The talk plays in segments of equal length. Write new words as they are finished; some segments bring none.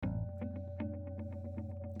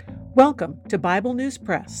Welcome to Bible News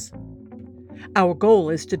Press. Our goal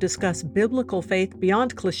is to discuss biblical faith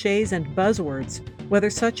beyond cliches and buzzwords, whether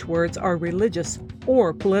such words are religious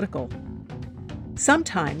or political.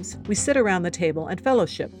 Sometimes we sit around the table and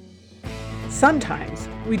fellowship. Sometimes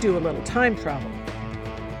we do a little time travel.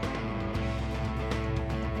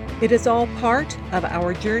 It is all part of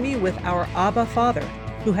our journey with our Abba Father,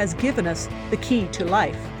 who has given us the key to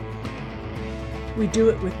life. We do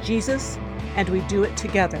it with Jesus, and we do it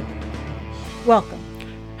together. Welcome.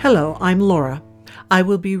 Hello, I'm Laura. I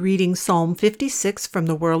will be reading Psalm 56 from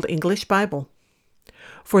the World English Bible.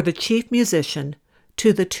 For the chief musician,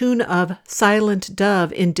 to the tune of Silent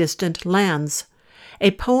Dove in Distant Lands,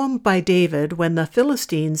 a poem by David when the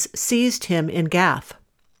Philistines seized him in Gath.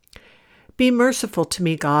 Be merciful to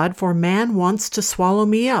me, God, for man wants to swallow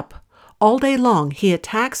me up. All day long he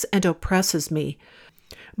attacks and oppresses me.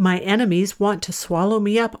 My enemies want to swallow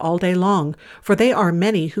me up all day long, for they are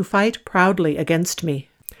many who fight proudly against me.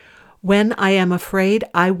 When I am afraid,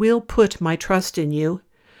 I will put my trust in you.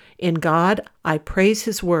 In God, I praise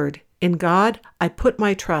his word. In God, I put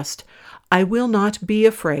my trust. I will not be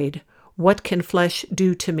afraid. What can flesh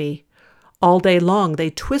do to me? All day long they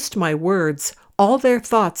twist my words. All their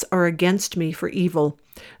thoughts are against me for evil.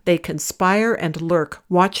 They conspire and lurk,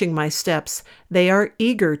 watching my steps. They are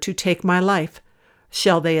eager to take my life.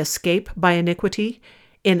 Shall they escape by iniquity?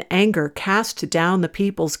 In anger cast down the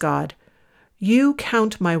people's God. You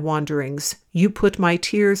count my wanderings. You put my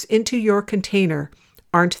tears into your container.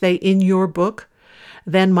 Aren't they in your book?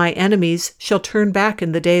 Then my enemies shall turn back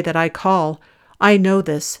in the day that I call. I know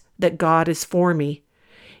this, that God is for me.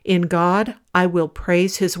 In God I will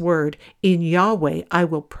praise his word. In Yahweh I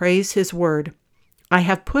will praise his word. I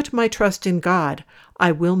have put my trust in God.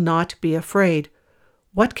 I will not be afraid.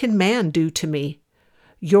 What can man do to me?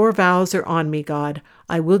 Your vows are on me, God.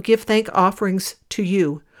 I will give thank offerings to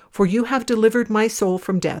you, for you have delivered my soul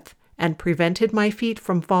from death and prevented my feet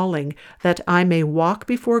from falling, that I may walk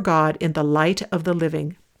before God in the light of the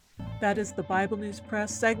living. That is the Bible News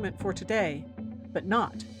Press segment for today, but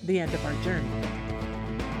not the end of our journey.